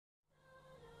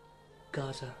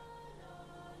Gaza.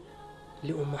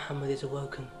 Little Muhammad is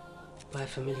awoken by a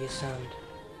familiar sound.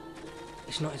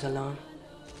 It's not his alarm.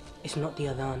 It's not the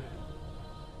adhan.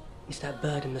 It's that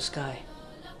bird in the sky.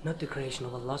 Not the creation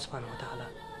of Allah subhanahu wa ta'ala,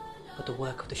 but the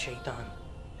work of the shaitan.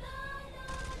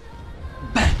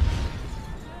 Bang!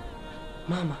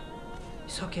 Mama,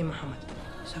 it's okay, Muhammad.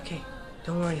 It's okay.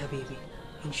 Don't worry, Habibi.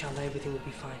 Inshallah, everything will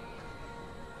be fine.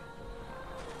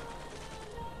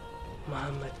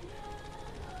 Muhammad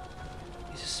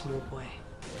is a small boy,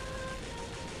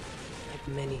 like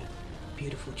many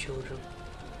beautiful children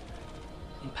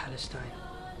in Palestine.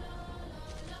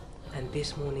 And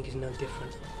this morning is no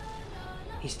different.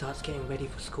 He starts getting ready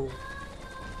for school,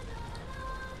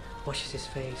 washes his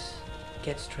face,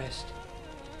 gets dressed,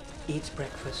 eats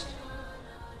breakfast,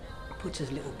 puts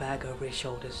his little bag over his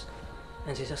shoulders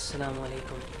and says, Assalamu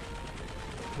alaikum,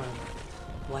 Mama.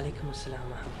 Wa alaikum assalam,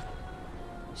 Muhammad.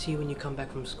 See you when you come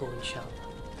back from school, inshallah.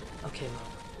 Okay, Mama.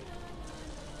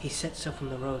 He sets off from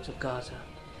the roads of Gaza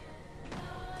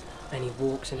and he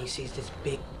walks and he sees this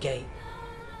big gate,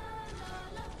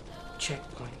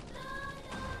 checkpoint.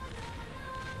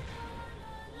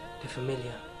 They're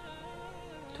familiar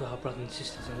to our brothers and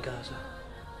sisters in Gaza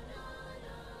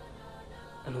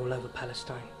and all over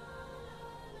Palestine.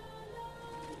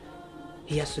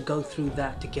 He has to go through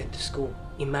that to get to school.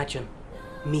 Imagine,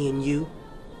 me and you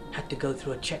had to go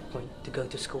through a checkpoint to go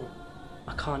to school.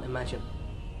 I can't imagine.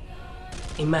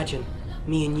 Imagine,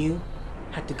 me and you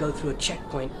had to go through a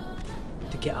checkpoint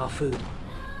to get our food.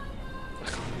 I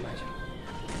can't imagine.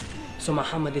 So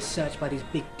Muhammad is searched by these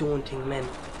big daunting men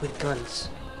with guns.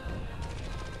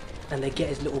 And they get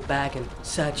his little bag and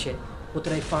search it. What do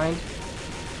they find?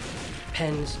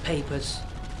 Pens, papers,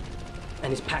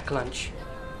 and his packed lunch.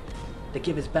 They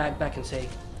give his bag back and say,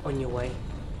 on your way.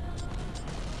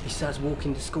 He starts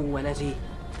walking to school, and as he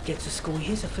gets to school, he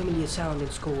hears a familiar sound in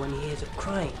school and he hears a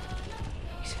crying.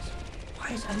 He says,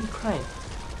 why is Ali crying?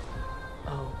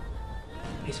 Oh,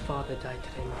 his father died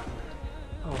today, Muhammad.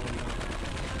 Oh no.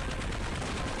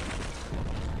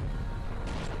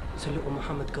 So little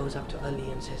Muhammad goes up to Ali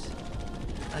and says,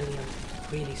 Ali,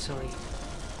 I'm really sorry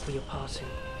for your passing.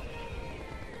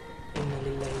 Inna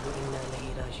lillahi wa inna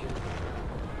ilayhi raji'un.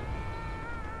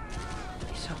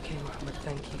 It's okay, Muhammad,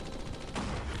 thank you.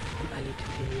 And Ali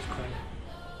continues crying.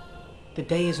 The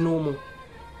day is normal.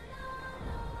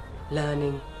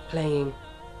 Learning, playing,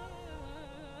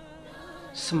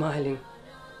 smiling,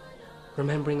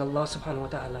 remembering Allah subhanahu wa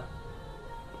ta'ala.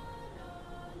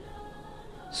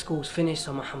 School's finished,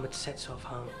 so Muhammad sets off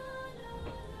home.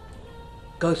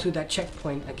 Goes through that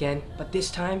checkpoint again, but this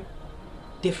time,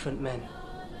 different men.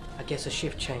 I guess a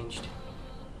shift changed.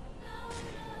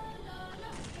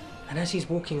 And as he's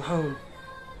walking home,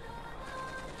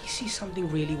 he sees something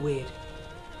really weird.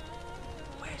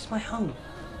 Where's my home?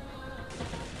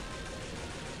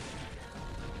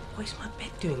 What's my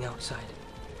bed doing outside?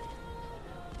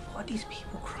 What are these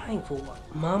people crying for?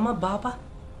 What? Mama, Baba?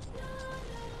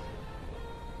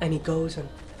 And he goes and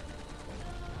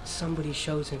somebody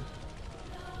shows him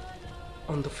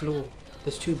on the floor.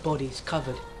 There's two bodies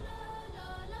covered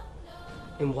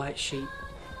in white sheet.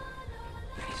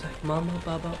 And he's like, Mama,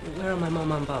 Baba, where are my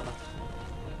Mama and Baba?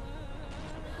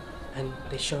 And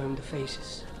they show him the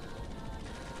faces.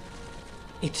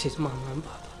 It's his Mama and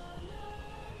Baba.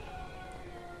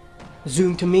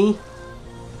 Zoom to me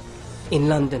in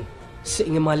London,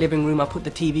 sitting in my living room. I put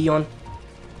the TV on,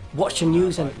 watch the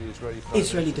news, and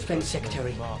Israeli Defense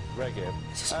Secretary,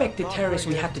 suspected terrorist,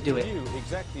 we had to do it.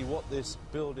 Exactly what this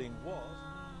building was.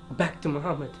 Back to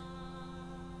Muhammad,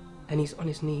 and he's on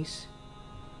his knees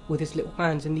with his little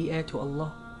hands in the air to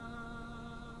Allah.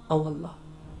 Oh Allah,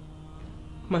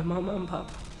 my Mama and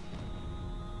Papa.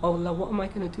 Oh Allah, what am I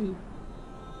gonna do?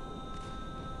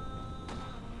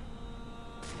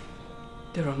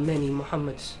 There are many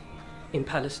Muhammads in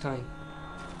Palestine.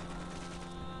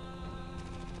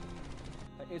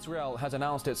 Israel has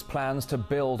announced its plans to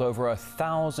build over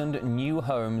 1,000 new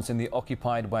homes in the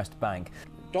occupied West Bank.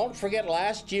 Don't forget,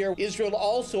 last year, Israel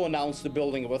also announced the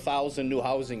building of 1,000 new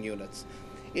housing units.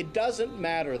 It doesn't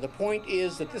matter. The point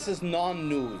is that this is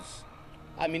non-news.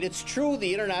 I mean, it's true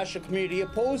the international community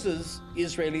opposes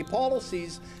Israeli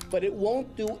policies, but it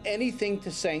won't do anything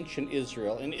to sanction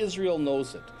Israel, and Israel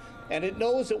knows it. And it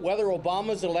knows that whether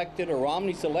Obama's elected or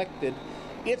Romney's elected,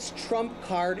 its trump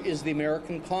card is the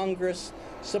American Congress,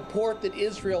 support that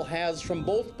Israel has from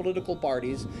both political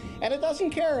parties, and it doesn't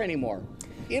care anymore.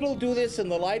 It'll do this in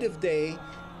the light of day.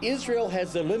 Israel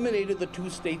has eliminated the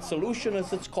two-state solution,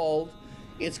 as it's called.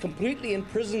 It's completely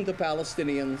imprisoned the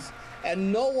Palestinians,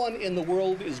 and no one in the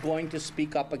world is going to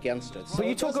speak up against it. So but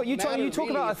you talk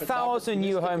about 1,000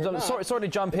 new homes. I'm sorry to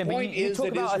jump in, but you talk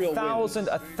about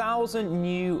 1,000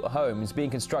 new homes being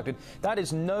constructed. That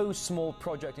is no small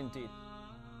project indeed.